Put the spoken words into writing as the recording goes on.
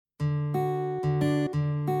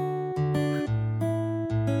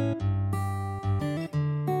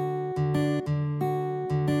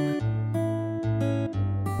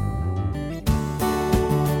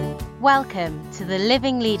Welcome to the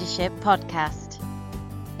Living Leadership Podcast,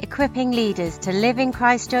 equipping leaders to live in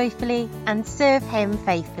Christ joyfully and serve Him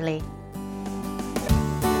faithfully.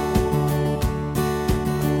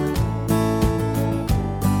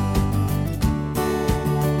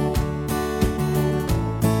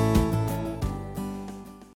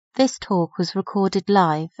 This talk was recorded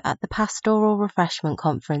live at the Pastoral Refreshment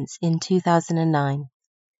Conference in 2009.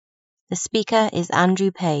 The speaker is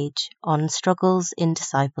Andrew Page on struggles in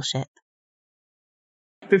discipleship.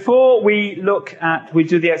 Before we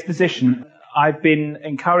do the exposition, I've been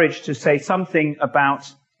encouraged to say something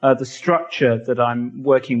about the structure that I'm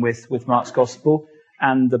working with Mark's Gospel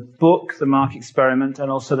and the book, the Mark Experiment,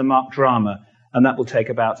 and also the Mark Drama. And that will take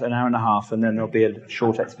about an hour and a half, and then there'll be a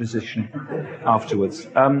short exposition afterwards.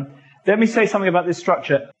 Let me say something about this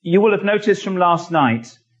structure. You will have noticed from last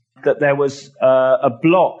night that there was a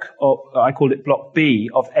block, I called it Block B,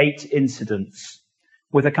 of 8 incidents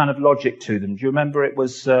with a kind of logic to them. Do you remember it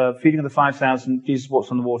was feeding of the 5,000, Jesus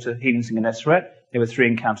walks on the water, healing in Gennesaret. There were 3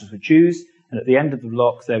 encounters with Jews. And at the end of the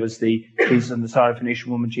block, there was the Jesus and the Syrophoenician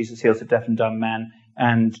woman, Jesus heals a deaf and dumb man,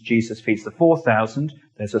 and Jesus feeds the 4,000.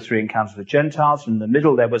 There's the 3 encounters with Gentiles. And in the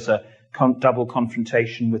middle, there was a double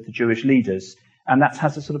confrontation with the Jewish leaders. And that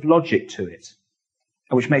has a sort of logic to it,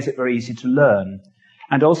 which makes it very easy to learn.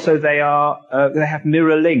 And also they have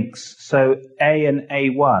mirror links. So A and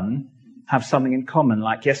A1 have something in common.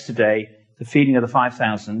 Like yesterday, the feeding of the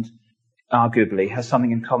 5,000, arguably, has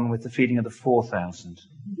something in common with the feeding of the 4,000.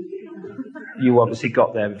 You obviously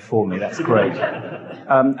got there before me. That's great.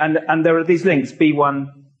 And there are these links, B1,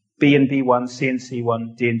 B and B1, C and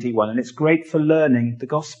C1, D and D1. And it's great for learning the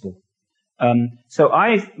gospel. So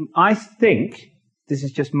I think, this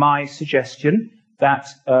is just my suggestion, that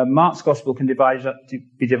Mark's Gospel can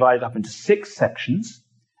be divided up into 6 sections,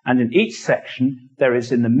 and in each section there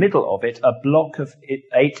is in the middle of it a block of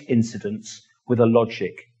 8 incidents with a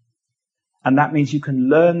logic. And that means you can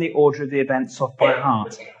learn the order of the events off by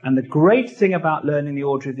heart. And the great thing about learning the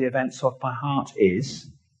order of the events off by heart is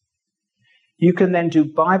you can then do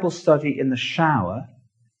Bible study in the shower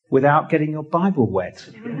without getting your Bible wet.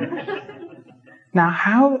 Now,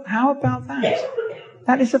 how about that?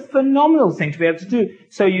 That is a phenomenal thing to be able to do.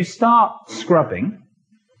 So you start scrubbing,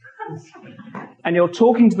 and you're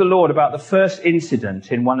talking to the Lord about the first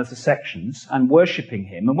incident in one of the sections and worshipping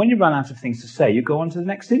Him. And when you run out of things to say, you go on to the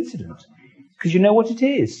next incident because you know what it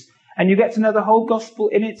is. And you get to know the whole gospel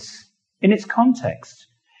in its context.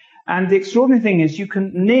 And the extraordinary thing is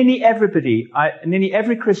nearly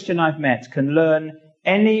every Christian I've met can learn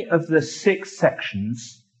any of the 6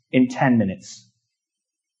 sections in 10 minutes.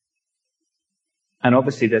 And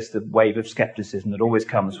obviously there's the wave of skepticism that always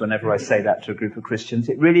comes whenever I say that to a group of Christians.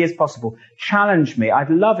 It really is possible. Challenge me.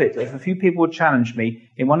 I'd love it if a few people would challenge me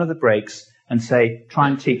in one of the breaks and say, try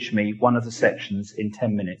and teach me one of the sections in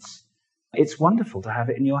 10 minutes. It's wonderful to have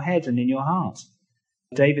it in your head and in your heart.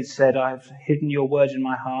 David said, I've hidden your word in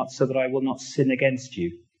my heart so that I will not sin against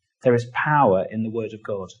you. There is power in the word of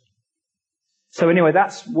God. So anyway,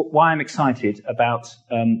 that's why I'm excited about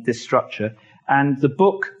this structure. And the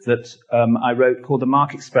book that I wrote called The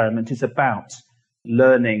Mark Experiment is about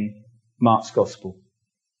learning Mark's Gospel.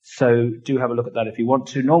 So do have a look at that if you want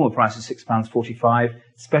to. Normal price is £6.45.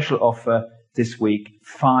 Special offer this week,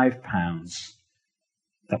 £5.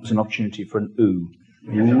 That was an opportunity for an ooh.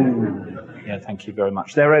 Ooh. Yeah, thank you very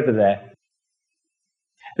much. They're over there.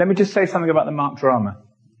 Let me just say something about the Mark Drama.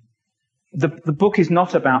 The book is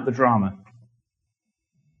not about the drama.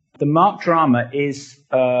 The Mark Drama is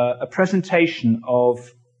a presentation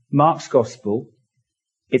of Mark's Gospel.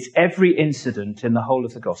 It's every incident in the whole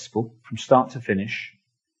of the Gospel, from start to finish,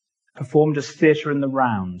 performed as theatre in the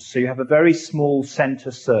round. So you have a very small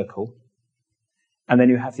centre circle, and then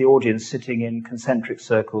you have the audience sitting in concentric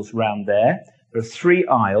circles round there. There are 3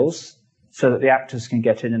 aisles, so that the actors can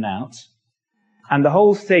get in and out. And the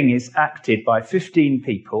whole thing is acted by 15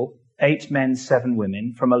 people, 8 men, 7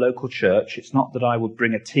 women from a local church. It's not that I would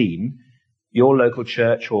bring a team. Your local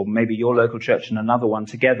church, or maybe your local church and another one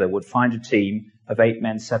together, would find a team of 8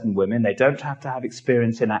 men, 7 women. They don't have to have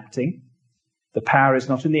experience in acting. The power is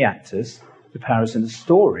not in the actors. The power is in the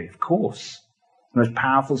story, of course. The most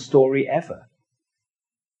powerful story ever.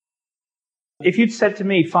 If you'd said to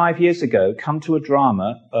me 5 years ago, come to a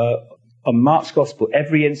drama on Mark's Gospel,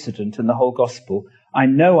 every incident in the whole Gospel, I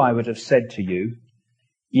know I would have said to you,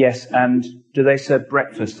 yes, and do they serve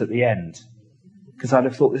breakfast at the end? Because I'd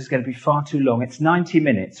have thought this is going to be far too long. It's 90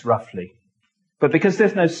 minutes, roughly. But because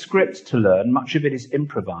there's no script to learn, much of it is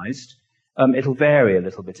improvised. It'll vary a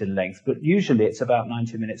little bit in length, but usually it's about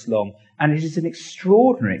 90 minutes long. And it is an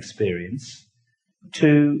extraordinary experience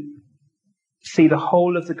to see the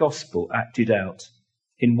whole of the gospel acted out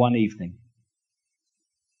in one evening.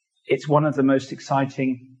 It's one of the most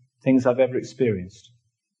exciting things I've ever experienced.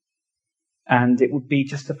 And it would be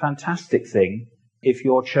just a fantastic thing if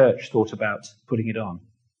your church thought about putting it on.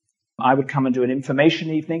 I would come and do an information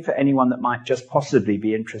evening for anyone that might just possibly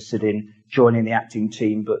be interested in joining the acting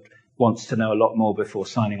team but wants to know a lot more before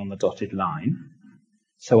signing on the dotted line.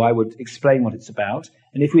 So I would explain what it's about.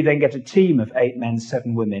 And if we then get a team of 8 men,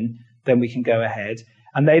 7 women, then we can go ahead.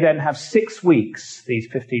 And they then have 6 weeks, these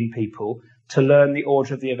 15 people, to learn the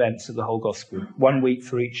order of the events of the whole gospel. 1 week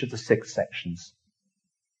for each of the 6 sections.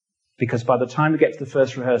 Because by the time we get to the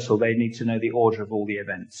first rehearsal, they need to know the order of all the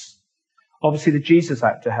events. Obviously, the Jesus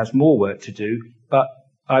actor has more work to do, but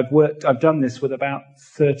I've done this with about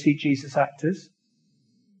 30 Jesus actors,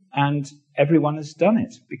 and everyone has done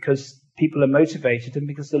it because people are motivated and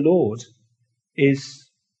because the Lord is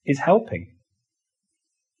helping.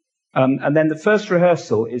 And then the first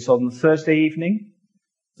rehearsal is on the Thursday evening.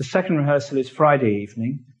 The second rehearsal is Friday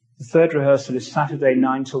evening. The third rehearsal is Saturday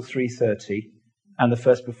 9 till 3:30. And the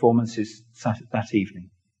first performance is that evening,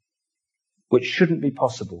 which shouldn't be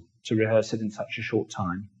possible to rehearse it in such a short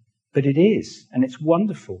time. But it is, and it's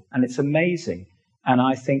wonderful, and it's amazing. And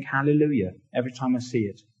I think hallelujah every time I see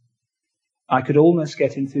it. I could almost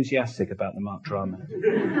get enthusiastic about the Mark drama.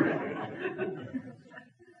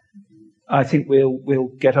 I think we'll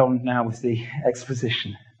get on now with the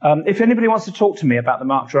exposition. If anybody wants to talk to me about the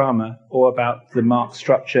Mark drama or about the Mark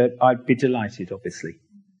structure, I'd be delighted, obviously.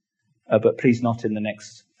 But please not in the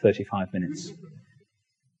next 35 minutes.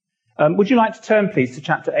 Would you like to turn, please, to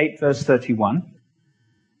chapter 8, verse 31?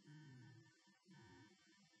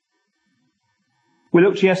 We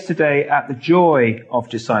looked yesterday at the joy of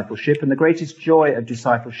discipleship, and the greatest joy of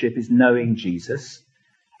discipleship is knowing Jesus,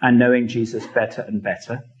 and knowing Jesus better and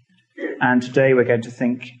better. And today we're going to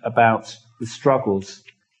think about the struggles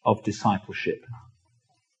of discipleship.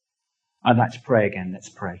 I'd like to pray again. Let's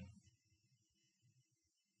pray.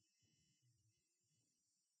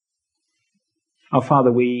 Our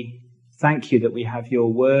Father, we thank you that we have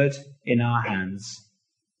your word in our hands.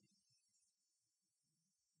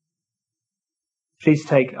 Please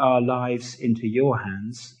take our lives into your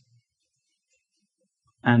hands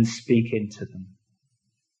and speak into them.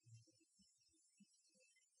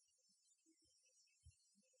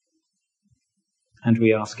 And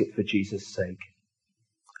we ask it for Jesus' sake.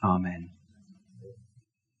 Amen.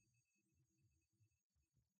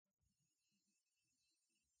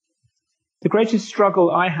 The greatest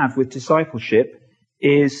struggle I have with discipleship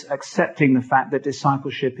is accepting the fact that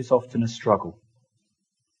discipleship is often a struggle.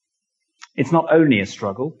 It's not only a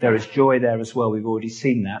struggle. There is joy there as well. We've already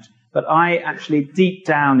seen that. But I actually, deep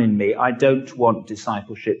down in me, I don't want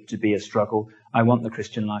discipleship to be a struggle. I want the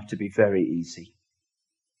Christian life to be very easy.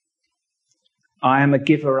 I am a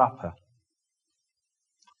giver-upper.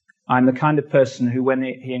 I'm the kind of person who, when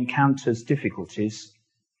he encounters difficulties,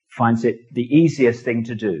 finds it the easiest thing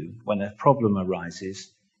to do when a problem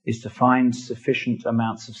arises is to find sufficient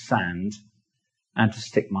amounts of sand and to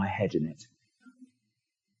stick my head in it.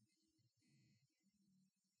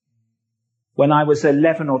 When I was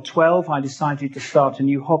 11 or 12, I decided to start a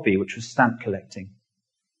new hobby, which was stamp collecting.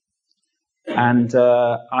 And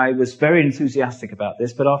I was very enthusiastic about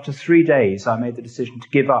this, but after 3 days, I made the decision to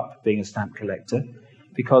give up being a stamp collector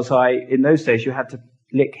because in those days, you had to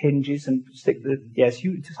lick hinges and stick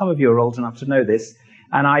some of you are old enough to know this.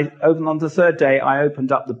 And on the third day, I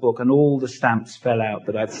opened up the book and all the stamps fell out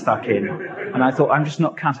that I'd stuck in. And I thought, I'm just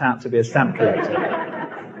not cut out to be a stamp collector.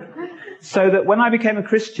 So that when I became a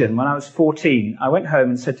Christian, when I was 14, I went home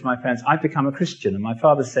and said to my parents, I've become a Christian. And my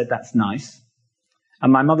father said, that's nice.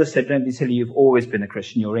 And my mother said, don't be silly, you've always been a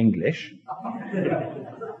Christian, you're English.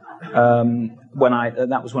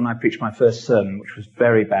 That was when I preached my first sermon, which was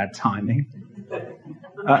very bad timing.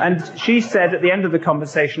 And she said at the end of the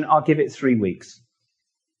conversation, I'll give it 3 weeks.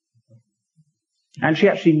 And she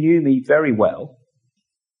actually knew me very well.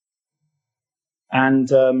 And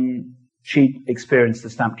she experienced the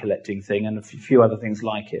stamp collecting thing and a few other things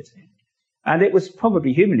like it. And it was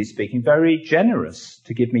probably, humanly speaking, very generous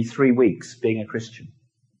to give me 3 weeks being a Christian.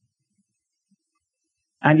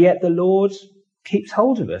 And yet the Lord keeps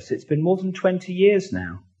hold of us. It's been more than 20 years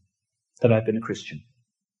now that I've been a Christian.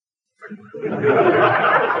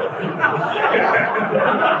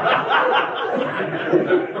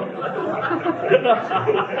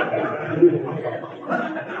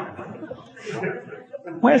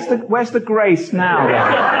 Where's the grace now?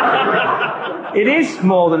 It is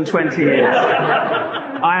more than 20 years.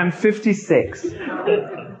 I am 56.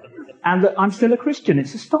 And I'm still a Christian.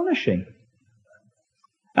 It's astonishing.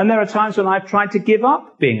 And there are times when I've tried to give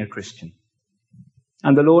up being a Christian.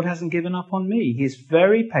 And the Lord hasn't given up on me. He is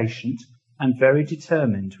very patient and very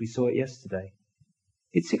determined. We saw it yesterday.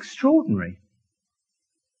 It's extraordinary.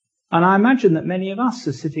 And I imagine that many of us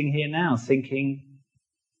are sitting here now thinking,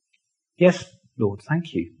 yes, Lord,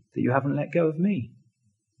 thank you that you haven't let go of me.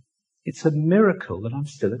 It's a miracle that I'm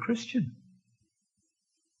still a Christian.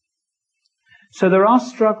 So there are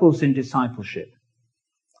struggles in discipleship.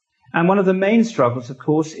 And one of the main struggles, of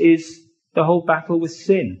course, is the whole battle with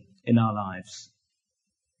sin in our lives.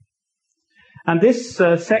 And this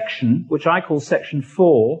section, which I call section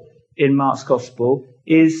 4 in Mark's Gospel,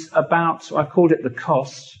 is about, I've called it the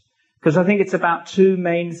cost, because I think it's about two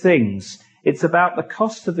main things. It's about the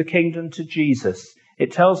cost of the kingdom to Jesus.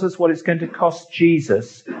 It tells us what it's going to cost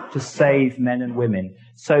Jesus to save men and women.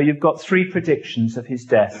 So you've got 3 predictions of his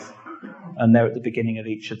death, and they're at the beginning of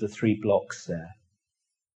each of the 3 blocks there.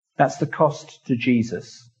 That's the cost to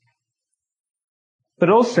Jesus. But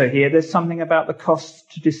also here, there's something about the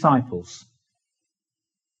cost to disciples.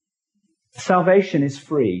 Salvation is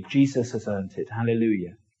free. Jesus has earned it.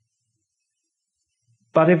 Hallelujah.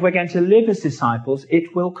 But if we're going to live as disciples,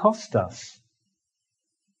 it will cost us.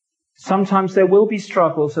 Sometimes there will be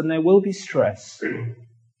struggles and there will be stress.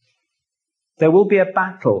 There will be a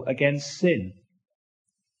battle against sin.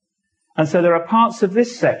 And so there are parts of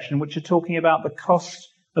this section which are talking about the cost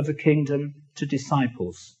of the kingdom to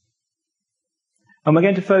disciples. And we're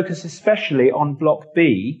going to focus especially on Block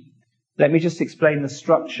B. Let me just explain the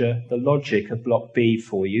structure, the logic of Block B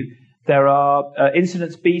for you. There are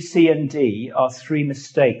incidents B, C, and D are 3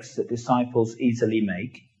 mistakes that disciples easily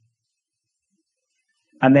make.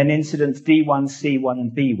 And then incidents D1, C1,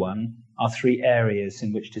 and B1 are 3 areas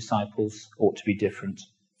in which disciples ought to be different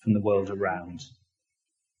from the world around.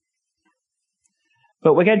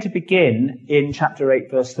 But we're going to begin in chapter 8,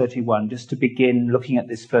 verse 31, just to begin looking at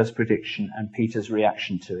this first prediction and Peter's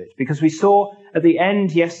reaction to it. Because we saw at the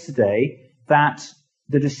end yesterday that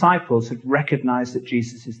the disciples had recognized that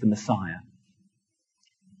Jesus is the Messiah.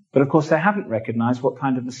 But of course they haven't recognized what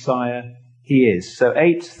kind of Messiah he is. So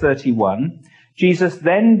 8:31, Jesus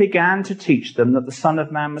then began to teach them that the Son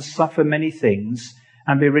of Man must suffer many things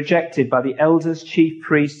and be rejected by the elders, chief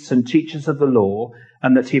priests, and teachers of the law,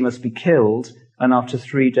 and that he must be killed and after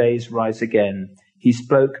 3 days rise again. He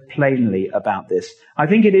spoke plainly about this. I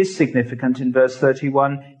think it is significant in verse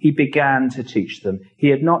 31, he began to teach them. He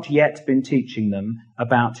had not yet been teaching them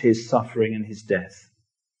about his suffering and his death.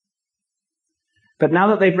 But now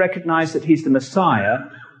that they've recognized that he's the Messiah,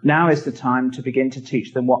 now is the time to begin to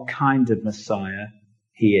teach them what kind of Messiah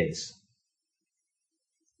he is.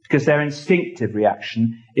 Because their instinctive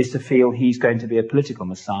reaction is to feel he's going to be a political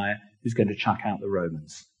Messiah who's going to chuck out the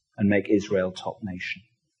Romans and make Israel top nation.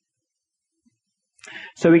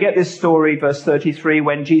 So we get this story, verse 33,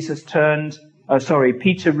 when Jesus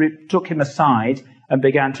Peter took him aside and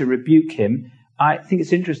began to rebuke him. I think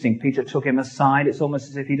it's interesting, Peter took him aside. It's almost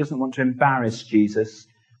as if he doesn't want to embarrass Jesus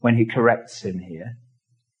when he corrects him here.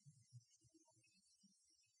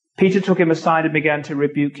 Peter took him aside and began to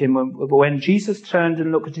rebuke him. When Jesus turned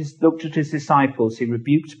and looked at his disciples, he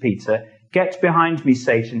rebuked Peter. "Get behind me,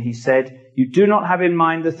 Satan," he said. "You do not have in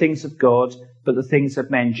mind the things of God, but the things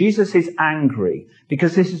of men." Jesus is angry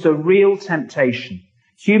because this is a real temptation.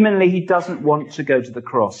 Humanly, he doesn't want to go to the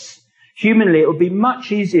cross. Humanly, it would be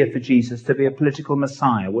much easier for Jesus to be a political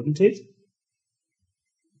Messiah, wouldn't it?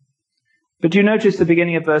 But do you notice the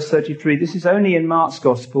beginning of verse 33? This is only in Mark's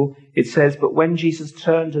Gospel. It says, "But when Jesus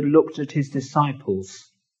turned and looked at his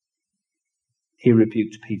disciples, he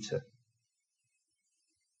rebuked Peter."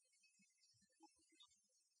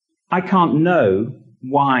 I can't know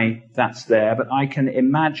why that's there, but I can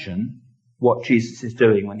imagine what Jesus is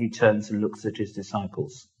doing when he turns and looks at his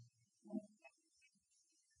disciples.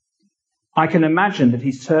 I can imagine that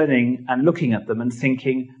he's turning and looking at them and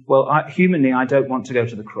thinking, well, humanly, I don't want to go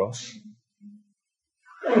to the cross.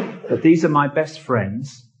 But these are my best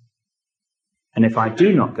friends. And if I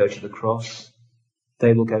do not go to the cross,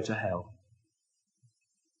 they will go to hell.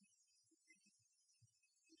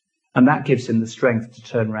 And that gives him the strength to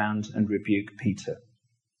turn around and rebuke Peter.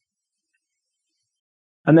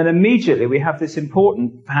 And then immediately we have this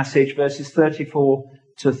important passage, verses 34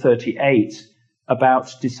 to 38,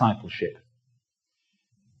 about discipleship.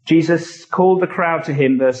 Jesus called the crowd to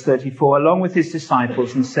him, verse 34, along with his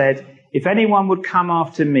disciples and said, "If anyone would come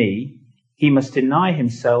after me, he must deny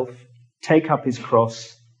himself, take up his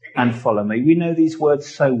cross, and follow me." We know these words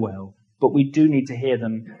so well, but we do need to hear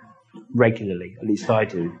them regularly, at least I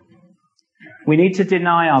do. We need to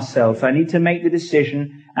deny ourselves. I need to make the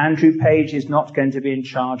decision Andrew Page is not going to be in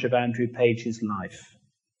charge of Andrew Page's life.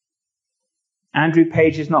 Andrew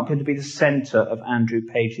Page is not going to be the center of Andrew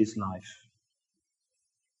Page's life.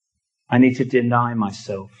 I need to deny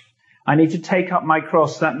myself. I need to take up my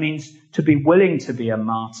cross. That means to be willing to be a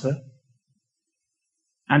martyr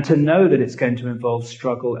and to know that it's going to involve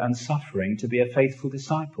struggle and suffering to be a faithful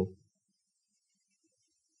disciple.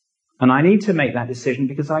 And I need to make that decision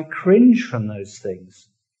because I cringe from those things.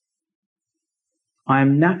 I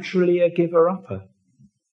am naturally a giver-upper.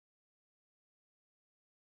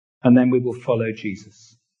 And then we will follow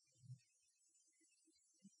Jesus.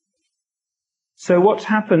 So what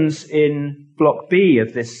happens in block B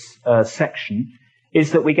of this section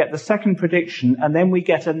is that we get the second prediction, and then we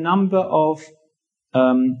get a number of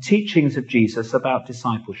teachings of Jesus about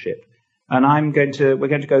discipleship. And we're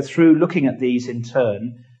going to go through looking at these in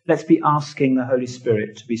turn. Let's be asking the Holy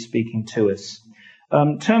Spirit to be speaking to us.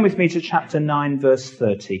 Turn with me to chapter 9, verse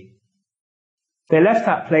 30. They left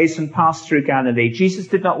that place and passed through Galilee. Jesus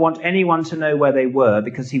did not want anyone to know where they were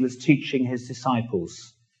because he was teaching his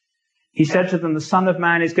disciples. He said to them, "The Son of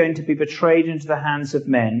Man is going to be betrayed into the hands of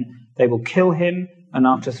men. They will kill him, and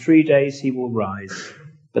after 3 days he will rise."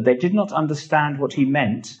 But they did not understand what he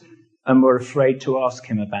meant and were afraid to ask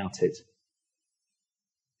him about it.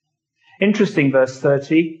 Interesting, verse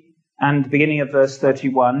 30 and the beginning of verse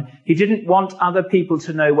 31. He didn't want other people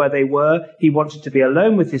to know where they were. He wanted to be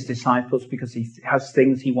alone with his disciples because he has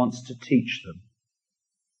things he wants to teach them.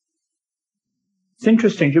 It's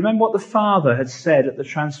interesting. Do you remember what the Father had said at the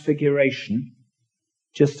Transfiguration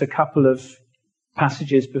just a couple of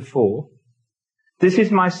passages before? "This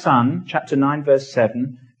is my Son," chapter 9, verse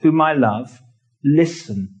 7, "whom I love.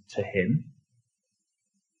 Listen to him."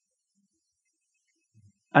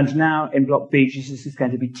 And now in block B, Jesus is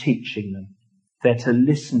going to be teaching them. They're to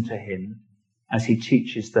listen to him as he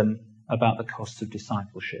teaches them about the cost of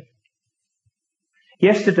discipleship.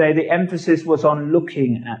 Yesterday, the emphasis was on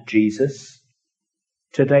looking at Jesus.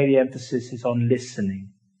 Today, the emphasis is on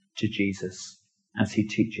listening to Jesus as he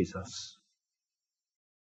teaches us.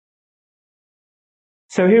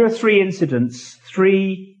 So here are 3 incidents,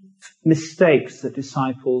 3 mistakes that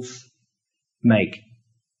disciples make.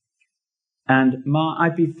 And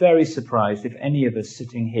I'd be very surprised if any of us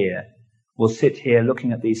sitting here will sit here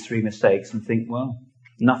looking at these 3 mistakes and think, well,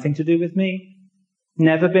 nothing to do with me.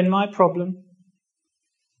 Never been my problem.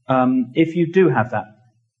 If you do have that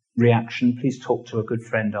reaction, please talk to a good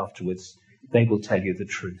friend afterwards. They will tell you the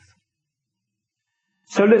truth.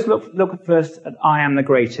 So let's look at first at I am the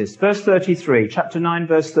greatest. Verse 33, chapter 9,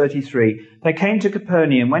 verse 33. They came to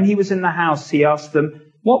Capernaum. When he was in the house, he asked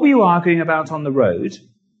them, "What were you arguing about on the road?"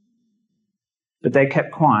 But they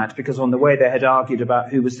kept quiet because on the way they had argued about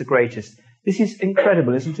who was the greatest. This is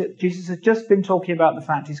incredible, isn't it? Jesus had just been talking about the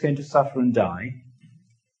fact he's going to suffer and die.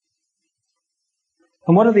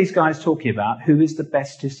 And what are these guys talking about? Who is the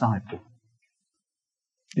best disciple?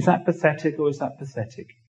 Is that pathetic or is that pathetic?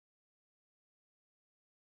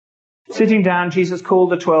 Sitting down, Jesus called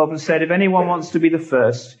the 12 and said, "If anyone wants to be the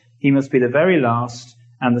first, he must be the very last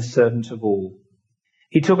and the servant of all."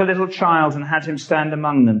 He took a little child and had him stand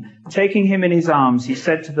among them. Taking him in his arms, he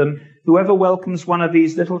said to them, "Whoever welcomes one of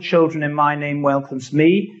these little children in my name welcomes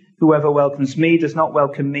me. Whoever welcomes me does not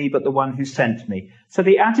welcome me, but the one who sent me." So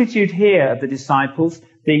the attitude here of the disciples,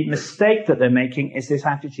 the mistake that they're making, is this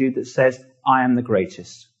attitude that says, "I am the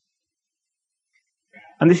greatest."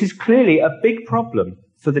 And this is clearly a big problem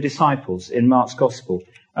for the disciples in Mark's Gospel.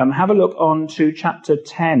 Have a look on to chapter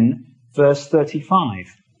 10, verse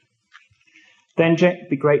 35. Then, it'd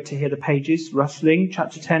be great to hear the pages rustling.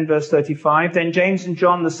 Chapter 10, verse 35. Then James and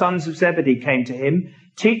John, the sons of Zebedee, came to him.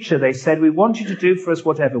 "Teacher," they said, "we want you to do for us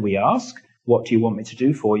whatever we ask." "What do you want me to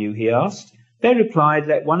do for you?" he asked. They replied,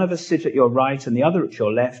 "Let one of us sit at your right and the other at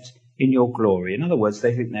your left in your glory." In other words,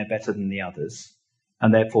 they think they're better than the others,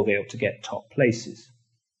 and therefore they ought to get top places.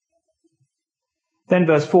 Then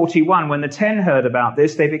verse 41, when the 10 heard about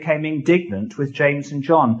this, they became indignant with James and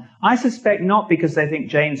John. I suspect not because they think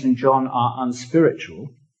James and John are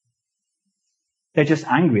unspiritual. They're just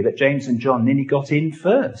angry that James and John nearly got in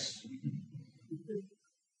first.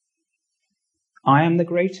 I am the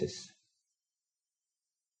greatest.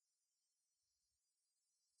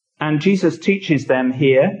 And Jesus teaches them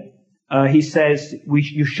here. He says,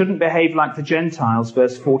 you shouldn't behave like the Gentiles,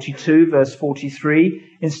 verse 42, verse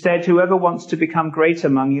 43. Instead, whoever wants to become great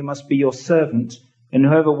among you must be your servant, and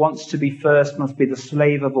whoever wants to be first must be the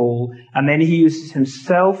slave of all. And then he uses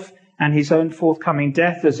himself and his own forthcoming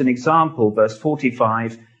death as an example, verse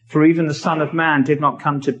 45. For even the Son of Man did not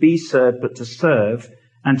come to be served, but to serve,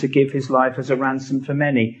 and to give his life as a ransom for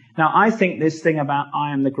many. Now, I think this thing about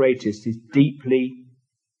I am the greatest is deeply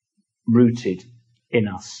rooted in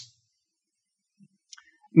us.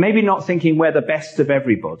 Maybe not thinking we're the best of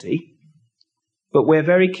everybody, but we're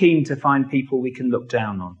very keen to find people we can look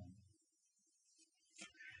down on.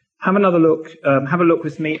 Have another look. Have a look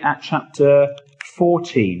with me at chapter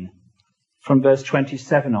 14, from verse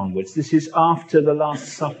 27 onwards. This is after the Last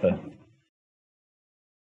Supper.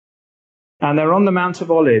 And they're on the Mount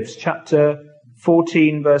of Olives, chapter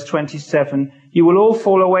 14, verse 27. You will all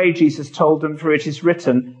fall away, Jesus told them, for it is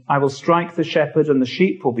written, I will strike the shepherd and the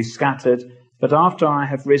sheep will be scattered. But after I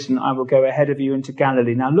have risen, I will go ahead of you into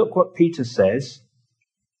Galilee. Now look what Peter says.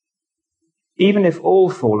 Even if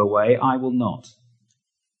all fall away, I will not.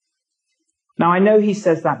 Now I know he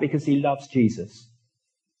says that because he loves Jesus.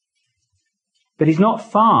 But he's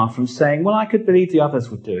not far from saying, well, I could believe the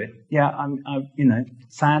others would do it. Yeah, I'm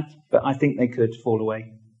sad, but I think they could fall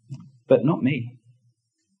away. But not me.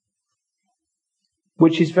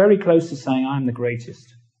 Which is very close to saying I'm the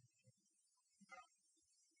greatest.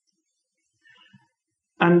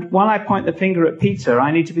 And while I point the finger at Peter,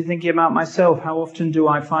 I need to be thinking about myself. How often do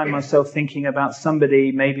I find myself thinking about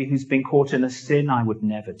somebody maybe who's been caught in a sin? I would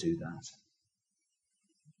never do that.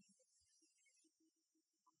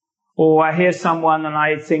 Or I hear someone and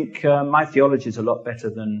I think my theology is a lot better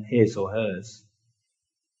than his or hers.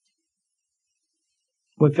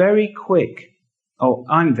 We're very quick,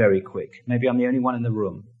 I'm very quick, maybe I'm the only one in the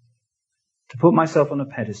room, to put myself on a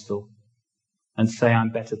pedestal and say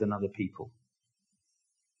I'm better than other people.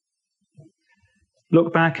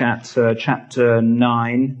 Look back at chapter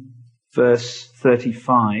 9, verse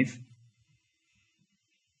 35.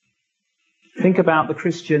 Think about the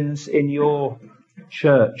Christians in your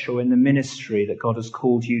church or in the ministry that God has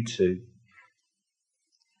called you to.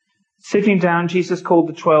 Sitting down, Jesus called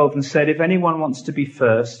the 12 and said, if anyone wants to be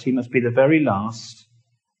first, he must be the very last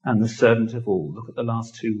and the servant of all. Look at the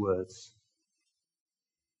last two words.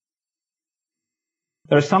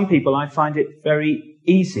 There are some people I find it very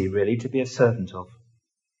easy, really, to be a servant of.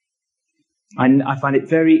 I find it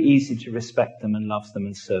very easy to respect them and love them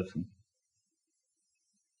and serve them.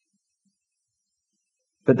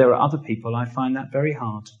 But there are other people I find that very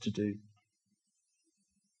hard to do.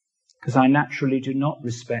 Because I naturally do not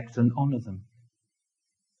respect and honour them.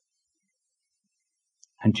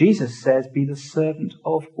 And Jesus says, be the servant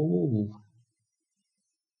of all.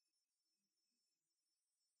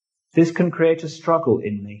 This can create a struggle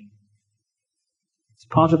in me. It's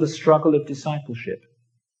part of the struggle of discipleship.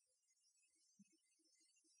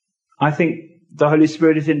 I think the Holy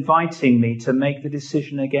Spirit is inviting me to make the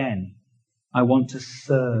decision again. I want to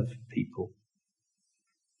serve people.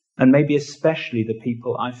 And maybe especially the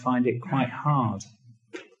people I find it quite hard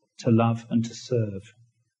to love and to serve.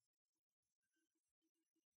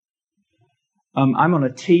 I'm on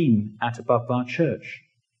a team at Above Bar Church.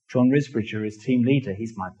 John Risbridger is team leader.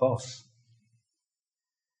 He's my boss.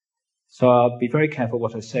 So I'll be very careful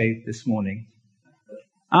what I say this morning.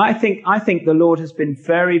 I think the Lord has been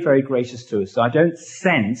very, very gracious to us. So I don't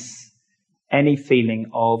sense any feeling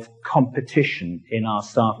of competition in our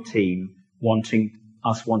staff team wanting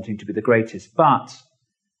to be the greatest. But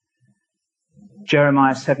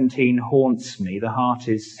Jeremiah 17 haunts me. The heart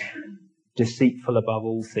is deceitful above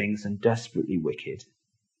all things and desperately wicked.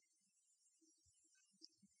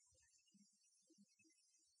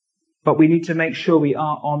 But we need to make sure we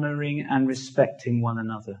are honouring and respecting one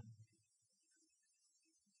another.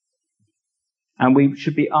 And we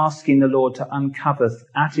should be asking the Lord to uncover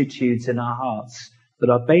attitudes in our hearts that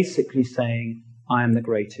are basically saying, I am the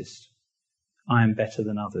greatest. I am better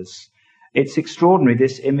than others. It's extraordinary,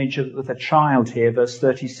 this image with a child here, verse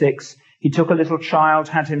 36. He took a little child,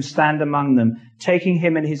 had him stand among them. Taking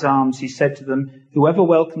him in his arms, he said to them, whoever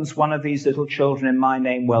welcomes one of these little children in my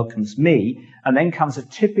name welcomes me. And then comes a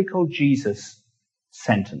typical Jesus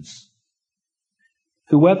sentence.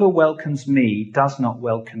 Whoever welcomes me does not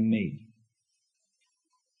welcome me.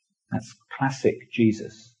 That's classic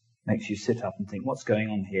Jesus. Makes you sit up and think, what's going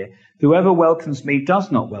on here? Whoever welcomes me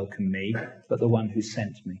does not welcome me, but the one who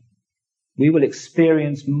sent me. We will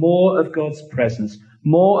experience more of God's presence,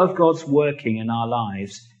 more of God's working in our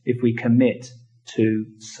lives if we commit to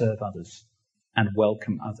serve others and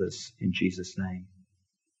welcome others in Jesus' name.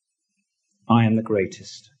 I am the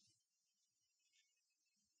greatest.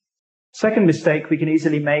 Second mistake we can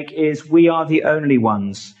easily make is we are the only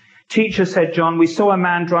ones. Teacher, said John, we saw a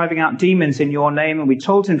man driving out demons in your name and we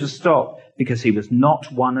told him to stop because he was not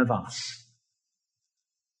one of us.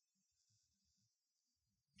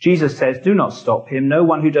 Jesus says, do not stop him. No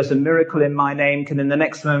one who does a miracle in my name can in the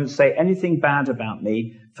next moment say anything bad about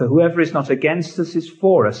me, for whoever is not against us is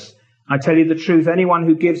for us. I tell you the truth, anyone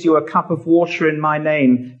who gives you a cup of water in my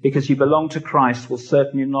name because you belong to Christ will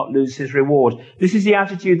certainly not lose his reward. This is the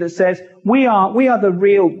attitude that says, we are the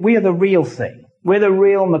real thing. We're the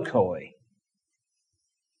real McCoy.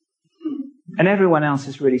 And everyone else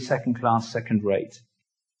is really second class, second rate.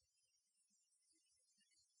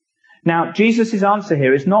 Now, Jesus' answer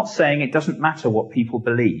here is not saying it doesn't matter what people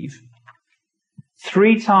believe.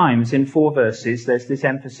 3 times in 4 verses, there's this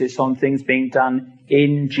emphasis on things being done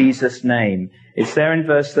in Jesus' name. It's there in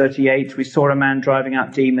verse 38, we saw a man driving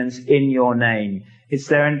out demons in your name. It's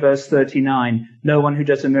there in verse 39, no one who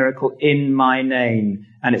does a miracle in my name.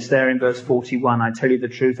 And it's there in verse 41, I tell you the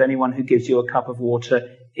truth, anyone who gives you a cup of water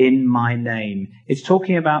in my name. It's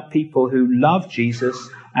talking about people who love Jesus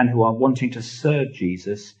and who are wanting to serve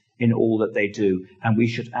Jesus in all that they do. And we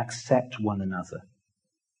should accept one another.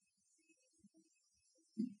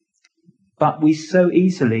 But we so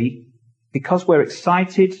easily, because we're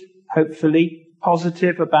excited, hopefully,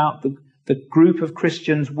 positive about the group of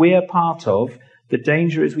Christians we're part of, the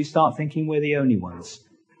danger is we start thinking we're the only ones.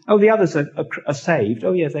 Oh, the others are saved.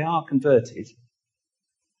 Oh, yeah, they are converted.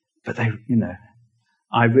 But they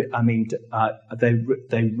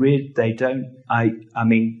don't.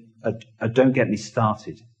 Don't get me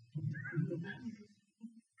started.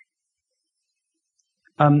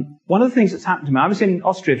 One of the things that's happened to me, I was in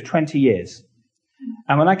Austria for 20 years.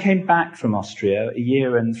 And when I came back from Austria a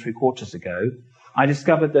year and 3/4 ago, I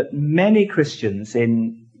discovered that many Christians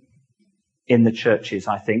in the churches,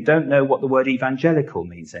 I think, don't know what the word evangelical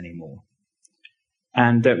means anymore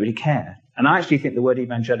and don't really care. And I actually think the word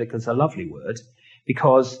evangelical is a lovely word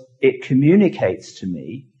because it communicates to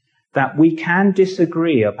me that we can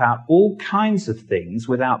disagree about all kinds of things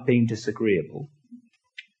without being disagreeable,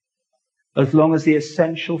 as long as the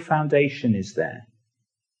essential foundation is there.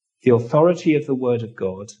 The authority of the Word of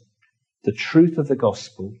God, the truth of the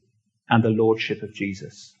gospel, and the lordship of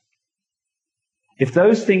Jesus. If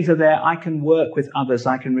those things are there, I can work with others,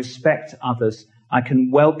 I can respect others, I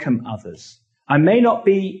can welcome others. It may not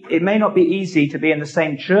be easy to be in the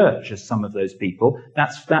same church as some of those people.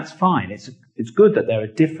 That's fine. It's good that there are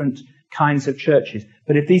different kinds of churches.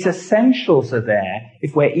 But if these essentials are there,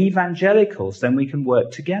 if we're evangelicals, then we can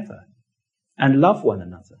work together and love one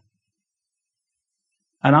another.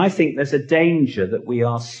 And I think there's a danger that we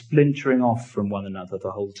are splintering off from one another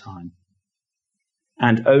the whole time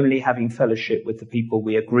and only having fellowship with the people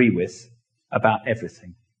we agree with about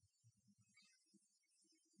everything.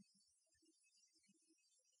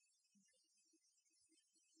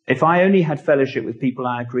 If I only had fellowship with people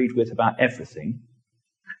I agreed with about everything,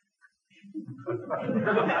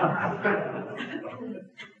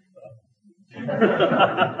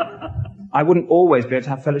 I wouldn't always be able to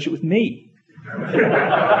have fellowship with me.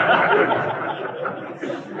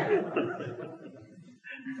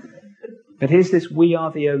 But here's this, we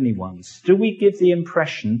are the only ones. Do we give the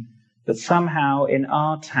impression that somehow in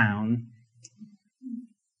our town,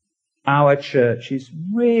 our church is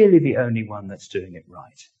really the only one that's doing it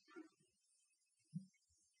right?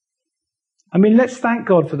 I mean, let's thank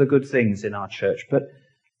God for the good things in our church, but,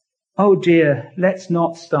 oh dear, let's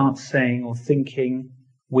not start saying or thinking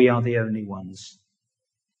we are the only ones.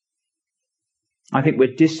 I think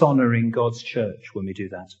we're dishonoring God's church when we do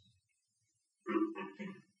that.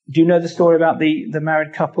 Do you know the story about the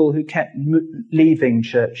married couple who kept leaving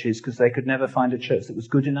churches because they could never find a church that was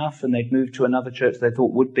good enough, and they'd moved to another church they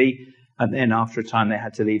thought would be, and then after a time they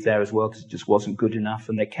had to leave there as well because it just wasn't good enough,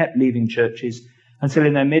 and they kept leaving churches until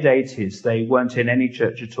in their mid-80s they weren't in any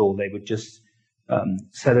church at all. They would just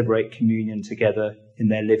celebrate communion together in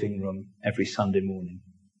their living room every Sunday morning.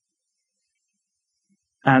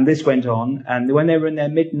 And this went on, and when they were in their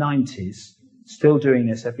mid-90s, still doing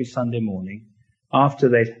this every Sunday morning, after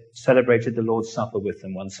they'd celebrated the Lord's Supper with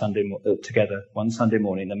them together one Sunday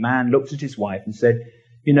morning, the man looked at his wife and said,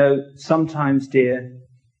 "You know, sometimes, dear,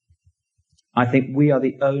 I think we are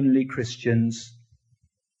the only Christians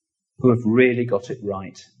who have really got it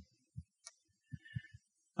right.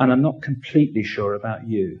 And I'm not completely sure about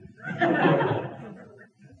you."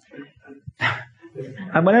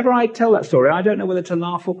 And whenever I tell that story, I don't know whether to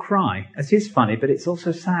laugh or cry. It is funny, but it's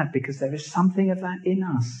also sad because there is something of that in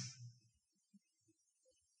us.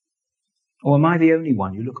 Or am I the only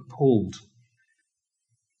one? You look appalled.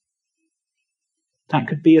 That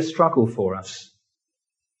could be a struggle for us,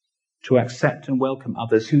 to accept and welcome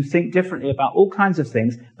others who think differently about all kinds of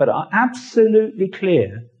things, but are absolutely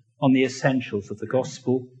clear on the essentials of the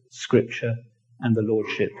gospel, scripture, and the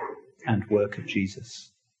lordship and work of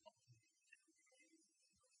Jesus.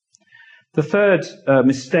 The third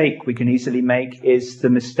mistake we can easily make is the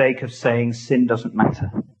mistake of saying sin doesn't matter.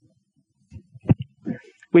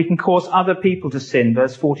 We can cause other people to sin.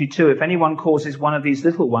 Verse 42, if anyone causes one of these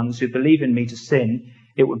little ones who believe in me to sin,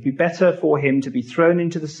 it would be better for him to be thrown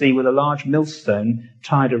into the sea with a large millstone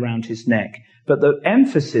tied around his neck. But the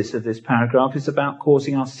emphasis of this paragraph is about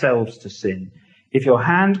causing ourselves to sin. If your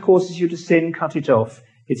hand causes you to sin, cut it off.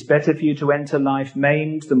 It's better for you to enter life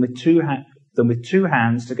maimed than with two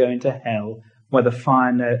hands to go into hell, where the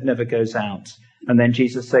fire never goes out. And then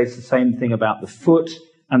Jesus says the same thing about the foot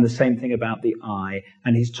and the same thing about the eye.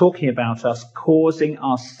 And he's talking about us causing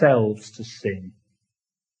ourselves to sin.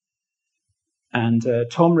 And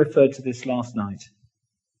Tom referred to this last night.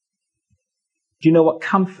 Do you know what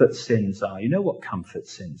comfort sins are? You know what comfort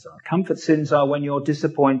sins are. Comfort sins are when you're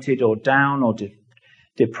disappointed or down or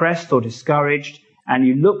depressed or discouraged, and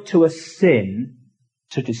you look to a sin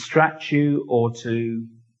to distract you or to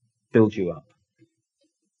build you up.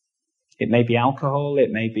 It may be alcohol,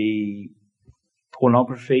 it may be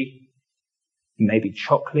pornography, it may be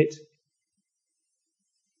chocolate.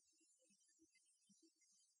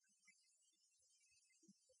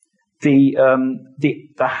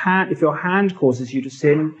 If your hand causes you to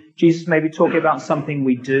sin, Jesus may be talking about something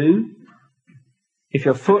we do. If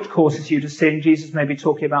your foot causes you to sin, Jesus may be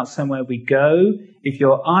talking about somewhere we go. If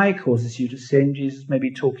your eye causes you to sin, Jesus may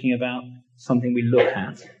be talking about something we look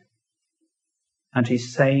at. And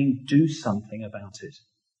he's saying, do something about it.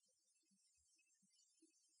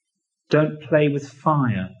 Don't play with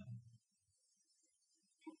fire.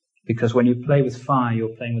 Because when you play with fire,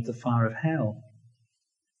 you're playing with the fire of hell.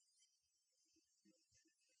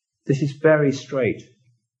 This is very straight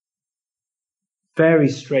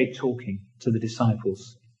talking to the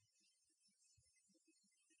disciples.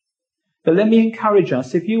 But let me encourage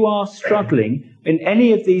us, if you are struggling in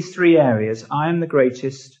any of these three areas, I am the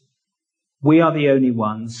greatest, we are the only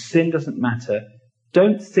ones, sin doesn't matter,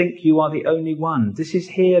 don't think you are the only one. This is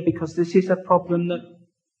here because this is a problem that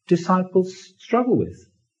disciples struggle with.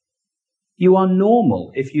 You are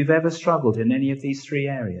normal if you've ever struggled in any of these three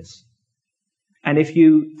areas. And if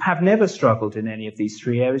you have never struggled in any of these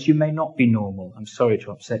three areas, you may not be normal. I'm sorry to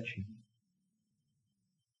upset you.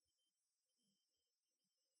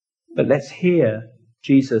 But let's hear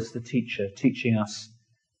Jesus, the teacher, teaching us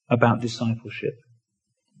about discipleship.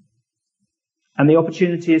 And the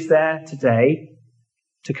opportunity is there today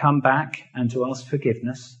to come back and to ask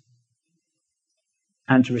forgiveness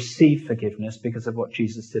and to receive forgiveness because of what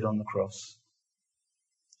Jesus did on the cross.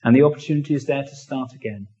 And the opportunity is there to start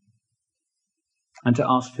again and to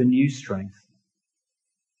ask for new strength.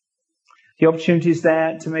 The opportunity is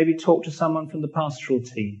there to maybe talk to someone from the pastoral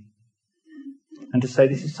team and to say,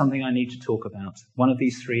 this is something I need to talk about, one of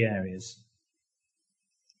these three areas.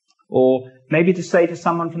 Or maybe to say to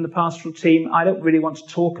someone from the pastoral team, I don't really want to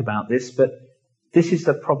talk about this, but this is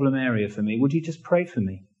the problem area for me. Would you just pray for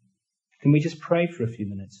me? Can we just pray for a few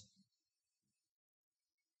minutes?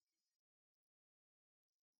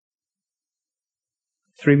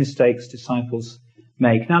 Three mistakes disciples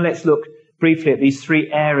make. Now let's look briefly at these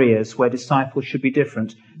three areas where disciples should be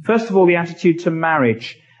different. First of all, the attitude to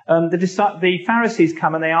marriage. The Pharisees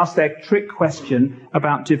come and they ask their trick question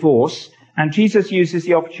about divorce, and Jesus uses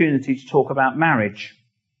the opportunity to talk about marriage.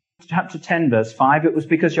 Chapter 10, verse 5, it was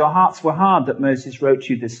because your hearts were hard that Moses wrote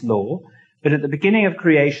you this law, but at the beginning of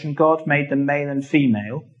creation, God made them male and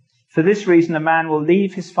female. For this reason, a man will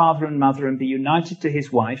leave his father and mother and be united to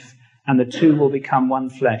his wife, and the two will become one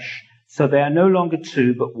flesh. So they are no longer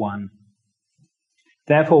two, but one.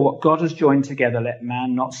 Therefore, what God has joined together, let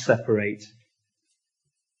man not separate.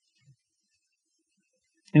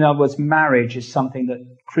 In other words, marriage is something that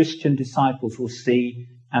Christian disciples will see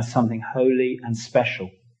as something holy and special.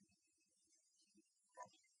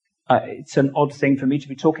 It's an odd thing for me to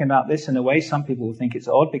be talking about this in a way. Some people will think it's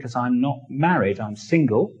odd because I'm not married, I'm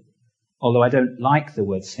single. Although I don't like the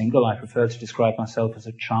word single, I prefer to describe myself as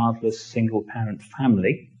a childless, single-parent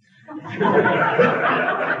family.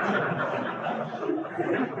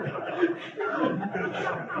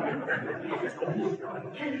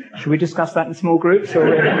 Should we discuss that in small groups?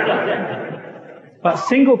 But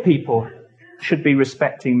single people should be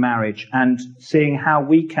respecting marriage and seeing how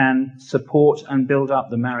we can support and build up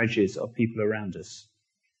the marriages of people around us.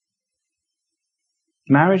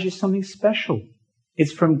 Marriage is something special.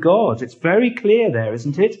 It's from God. It's very clear there,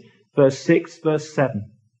 isn't it? Verse 6, verse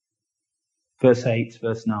 7, verse 8,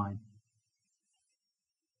 verse 9.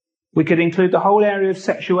 We could include the whole area of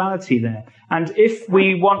sexuality there. And if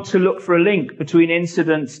we want to look for a link between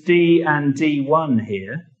incidents D and D1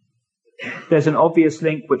 here, there's an obvious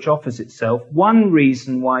link which offers itself. One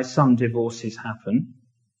reason why some divorces happen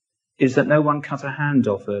is that no one cut a hand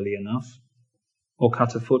off early enough, or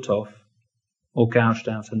cut a foot off, or gouged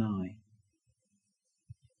out an eye.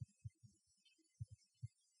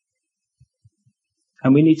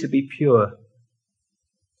 And we need to be pure.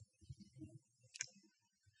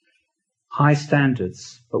 High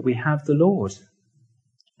standards, but we have the Lord,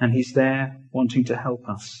 and He's there wanting to help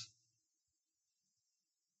us.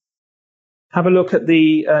 Have a look at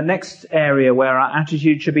the next area where our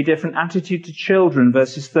attitude should be different. Attitude to children,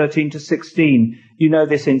 verses 13 to 16. You know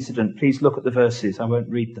this incident. Please look at the verses. I won't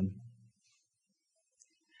read them.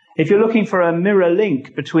 If you're looking for a mirror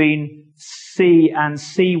link between C and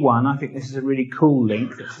C1, I think this is a really cool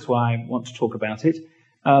link. This is why I want to talk about it.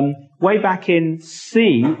 Way back in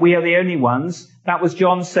C, we are the only ones. That was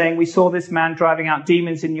John saying, we saw this man driving out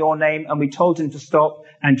demons in your name, and we told him to stop.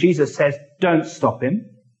 And Jesus says, don't stop him.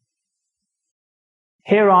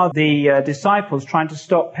 Here are the disciples trying to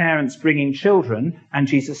stop parents bringing children, and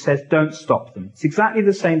Jesus says, don't stop them. It's exactly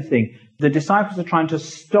the same thing. The disciples are trying to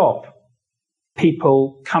stop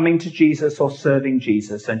people coming to Jesus or serving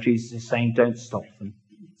Jesus, and Jesus is saying, don't stop them.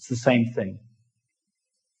 It's the same thing.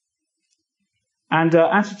 And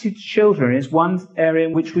attitude to children is one area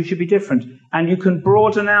in which we should be different. And you can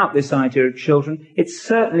broaden out this idea of children. It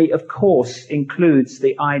certainly, of course, includes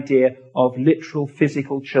the idea of literal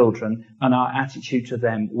physical children and our attitude to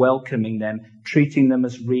them, welcoming them, treating them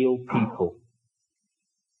as real people.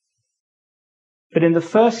 But in the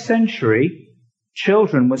first century,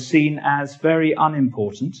 children were seen as very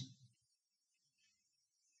unimportant,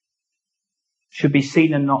 should be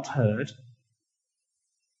seen and not heard.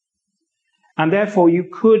 And therefore, you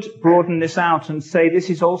could broaden this out and say this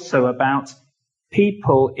is also about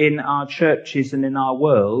people in our churches and in our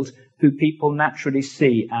world who people naturally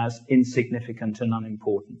see as insignificant and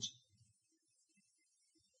unimportant.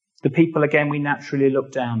 The people, again, we naturally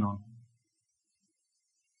look down on.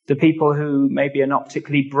 The people who maybe are not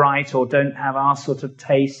particularly bright or don't have our sort of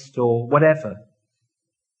taste or whatever.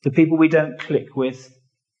 The people we don't click with.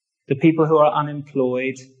 The people who are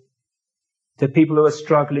unemployed. The people who are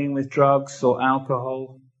struggling with drugs or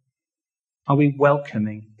alcohol. Are we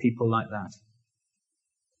welcoming people like that?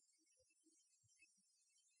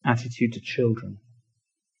 Attitude to children.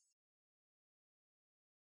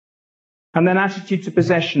 And then attitude to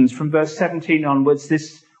possessions. From verse 17 onwards,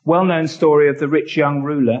 this well-known story of the rich young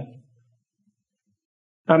ruler.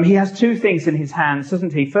 He has two things in his hands,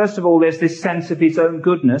 doesn't he? First of all, there's this sense of his own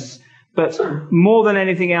goodness. But more than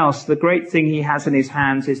anything else, the great thing he has in his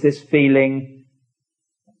hands is this feeling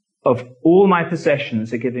of all my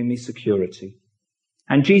possessions are giving me security.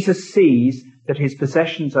 And Jesus sees that his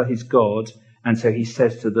possessions are his God, and so he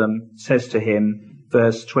says to him,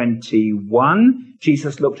 verse 21,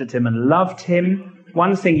 Jesus looked at him and loved him.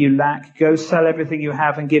 One thing you lack, go sell everything you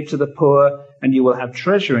have and give to the poor, and you will have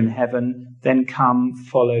treasure in heaven. Then come,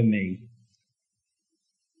 follow me.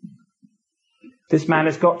 This man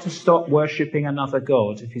has got to stop worshipping another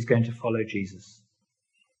God if he's going to follow Jesus.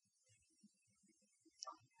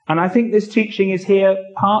 And I think this teaching is here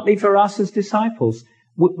partly for us as disciples.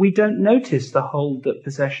 We don't notice the hold that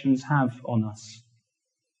possessions have on us.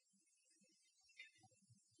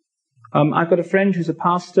 I've got a friend who's a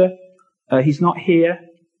pastor. He's not here.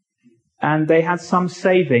 And they had some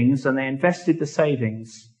savings, and they invested the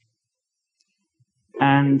savings.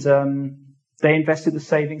 And they invested the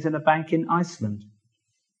savings in a bank in Iceland.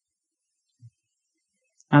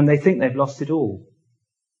 And they think they've lost it all.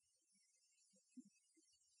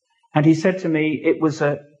 And he said to me, it was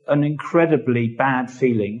an incredibly bad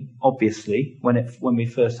feeling, obviously, when we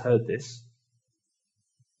first heard this.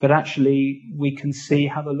 But actually, we can see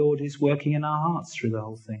how the Lord is working in our hearts through the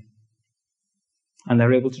whole thing. And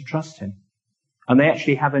they're able to trust him. And they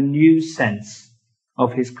actually have a new sense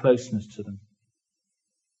of his closeness to them.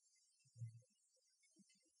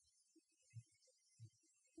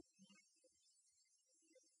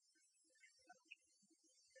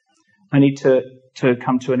 I need to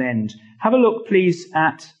come to an end. Have a look, please,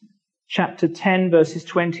 at chapter 10, verses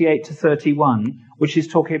 28 to 31, which is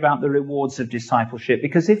talking about the rewards of discipleship.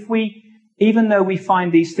 Because even though we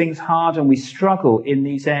find these things hard and we struggle in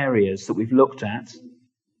these areas that we've looked at,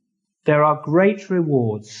 there are great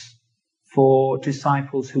rewards for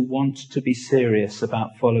disciples who want to be serious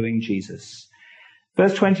about following Jesus.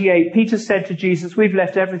 Verse 28, Peter said to Jesus, we've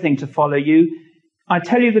left everything to follow you. I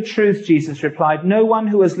tell you the truth, Jesus replied, no one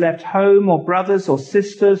who has left home or brothers or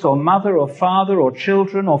sisters or mother or father or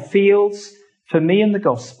children or fields for me and the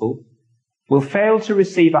gospel will fail to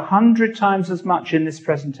receive 100 times as much in this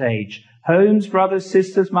present age. Homes, brothers,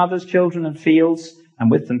 sisters, mothers, children and fields, and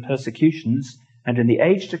with them persecutions, and in the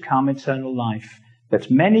age to come eternal life. But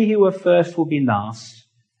many who are first will be last,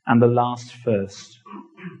 and the last first.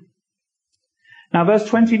 Now verse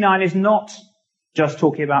 29 is not just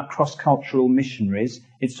talking about cross-cultural missionaries,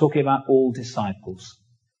 it's talking about all disciples.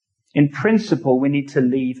 In principle, we need to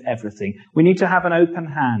leave everything. We need to have an open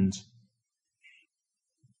hand.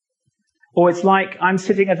 Or it's like I'm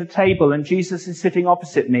sitting at a table and Jesus is sitting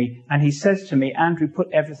opposite me and he says to me, Andrew, put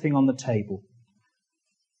everything on the table.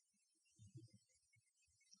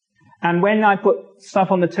 And when I put stuff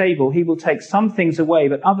on the table, he will take some things away,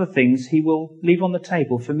 but other things he will leave on the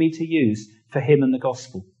table for me to use for him and the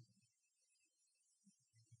gospel.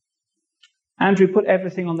 Andrew, put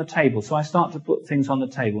everything on the table. So I start to put things on the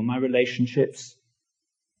table. My relationships,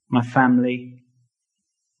 my family,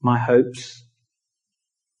 my hopes,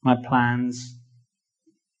 my plans,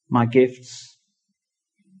 my gifts,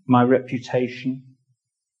 my reputation,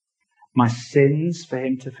 my sins for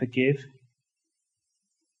him to forgive.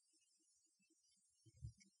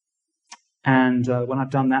 And when I've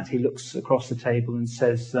done that, he looks across the table and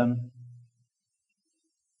says,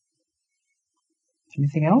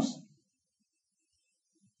 anything else?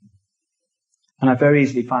 And I very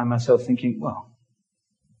easily find myself thinking, well,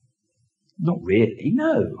 not really,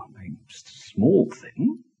 no. I mean, just a small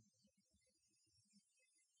thing.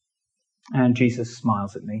 And Jesus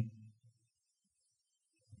smiles at me.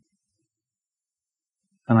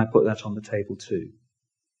 And I put that on the table too.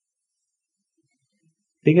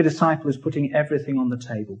 Being a disciple is putting everything on the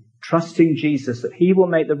table, trusting Jesus that he will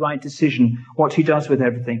make the right decision, what he does with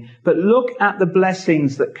everything. But look at the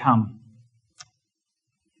blessings that come.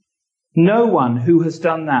 No one who has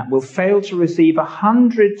done that will fail to receive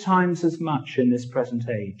 100 times as much in this present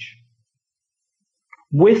age,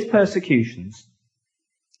 with persecutions,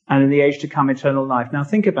 and in the age to come, eternal life. Now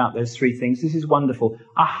think about those three things. This is wonderful.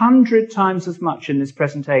 100 times as much in this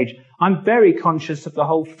present age. I'm very conscious of the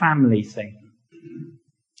whole family thing.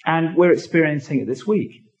 And we're experiencing it this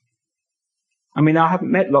week. I mean, I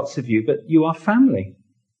haven't met lots of you, but you are family.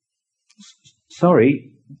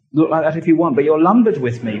 Sorry, look like that if you want, but you're lumbered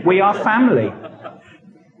with me. We are family.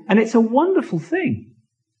 And it's a wonderful thing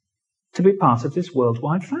to be part of this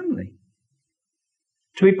worldwide family.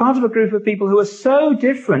 To be part of a group of people who are so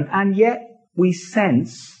different, and yet we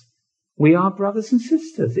sense we are brothers and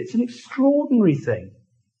sisters. It's an extraordinary thing.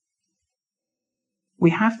 We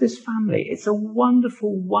have this family. It's a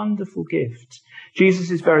wonderful, wonderful gift. Jesus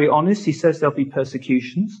is very honest. He says there'll be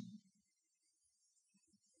persecutions.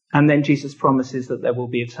 And then Jesus promises that there will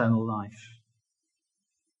be eternal life.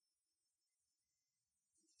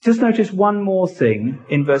 Just notice one more thing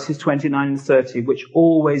in verses 29 and 30, which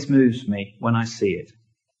always moves me when I see it.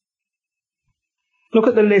 Look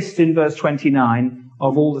at the list in verse 29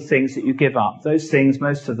 of all the things that you give up. Those things,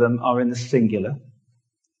 most of them are in the singular.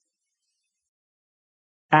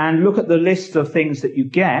 And look at the list of things that you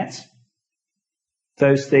get.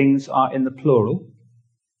 Those things are in the plural.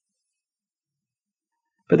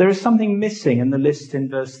 But there is something missing in the list in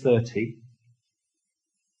verse 30.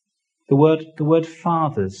 The word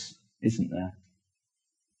fathers isn't there.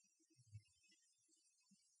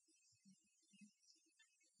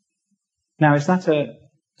 Now, is that a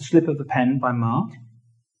slip of the pen by Mark?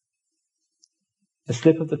 A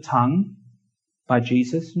slip of the tongue by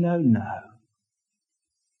Jesus? No.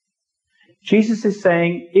 Jesus is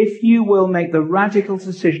saying, if you will make the radical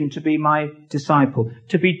decision to be my disciple,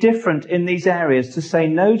 to be different in these areas, to say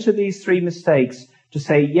no to these three mistakes, to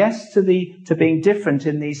say yes to being different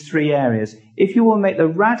in these three areas, if you will make the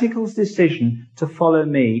radical decision to follow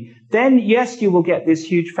me, then yes, you will get this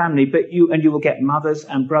huge family, but you will get mothers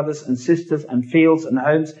and brothers and sisters and fields and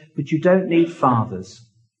homes, but you don't need fathers.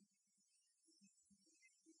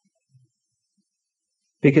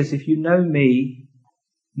 Because if you know me,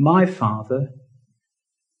 my Father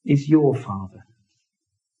is your Father.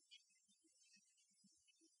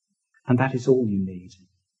 And that is all you need.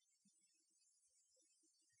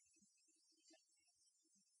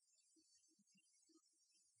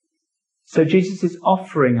 So Jesus is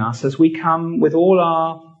offering us, as we come with all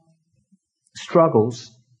our struggles,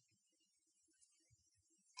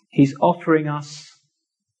 he's offering us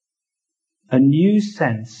a new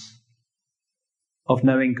sense of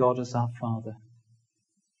knowing God as our Father,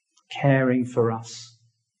 caring for us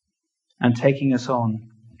and taking us on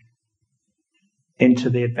into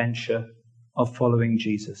the adventure of following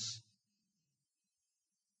Jesus.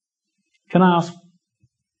 Can I ask,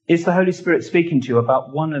 is the Holy Spirit speaking to you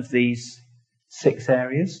about one of these 6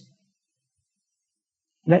 areas?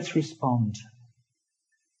 Let's respond.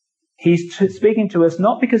 He's speaking to us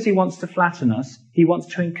not because he wants to flatten us, he wants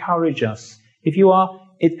to encourage us.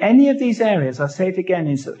 If any of these areas, I say it again,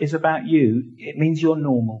 is about you, it means you're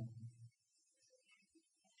normal.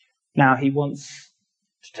 Now, he wants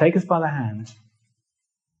to take us by the hand.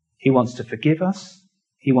 He wants to forgive us.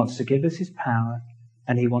 He wants to give us his power.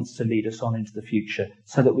 And he wants to lead us on into the future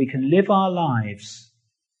so that we can live our lives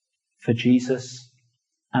for Jesus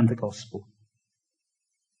and the gospel.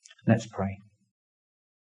 Let's pray.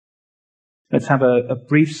 Let's have a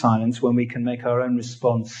brief silence when we can make our own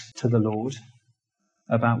response to the Lord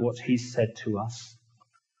about what he's said to us.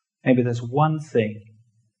 Maybe there's one thing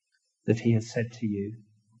that he has said to you.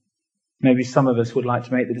 Maybe some of us would like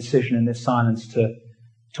to make the decision in this silence to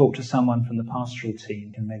talk to someone from the pastoral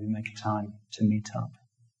team and maybe make a time to meet up.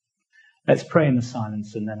 Let's pray in the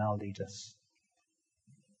silence and then I'll lead us.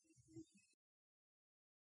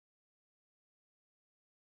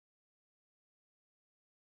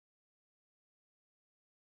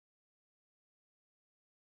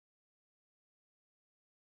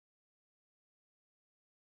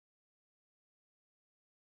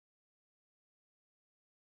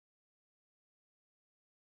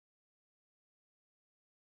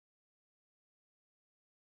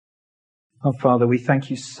 Oh, Father, we thank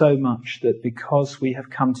you so much that because we have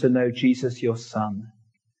come to know Jesus, your Son,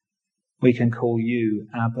 we can call you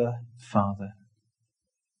Abba, Father.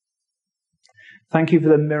 Thank you for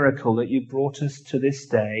the miracle that you brought us to this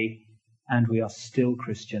day, and we are still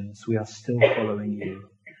Christians. We are still following you.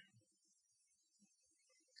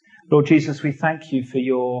 Lord Jesus, we thank you for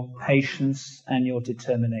your patience and your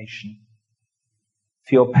determination,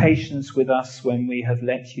 for your patience with us when we have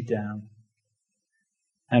let you down,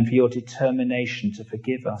 and for your determination to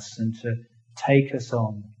forgive us and to take us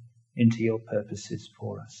on into your purposes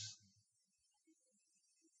for us.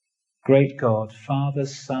 Great God, Father,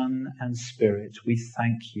 Son, and Spirit, we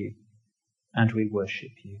thank you and we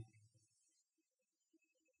worship you.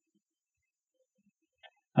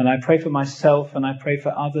 And I pray for myself and I pray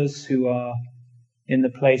for others who are in the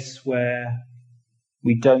place where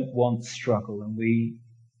we don't want struggle and we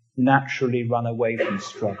naturally run away from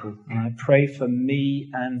struggle. And I pray for me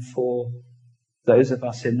and for those of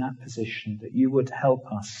us in that position that you would help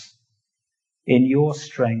us in your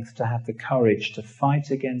strength to have the courage to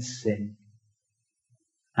fight against sin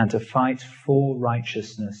and to fight for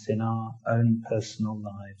righteousness in our own personal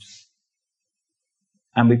lives.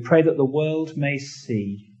 And we pray that the world may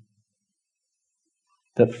see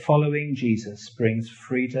that following Jesus brings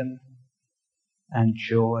freedom and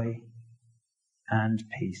joy and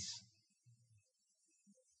peace.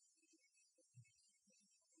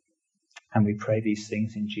 And we pray these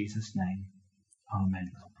things in Jesus' name.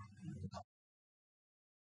 Amen.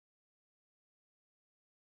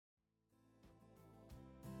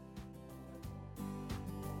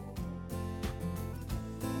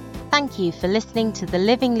 Thank you for listening to the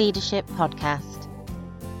Living Leadership Podcast.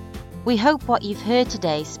 We hope what you've heard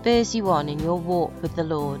today spurs you on in your walk with the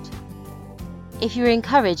Lord. If you're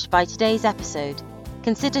encouraged by today's episode,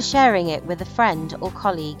 consider sharing it with a friend or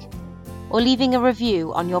colleague, or leaving a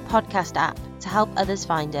review on your podcast app to help others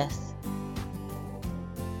find us.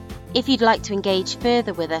 If you'd like to engage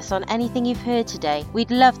further with us on anything you've heard today, we'd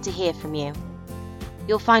love to hear from you.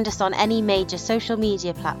 You'll find us on any major social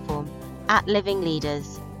media platform at Living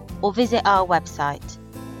Leaders, or visit our website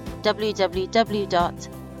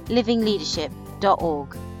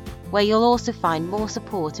www.livingleadership.org, where you'll also find more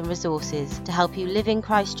support and resources to help you live in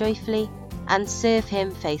Christ joyfully and serve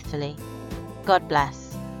Him faithfully. God bless.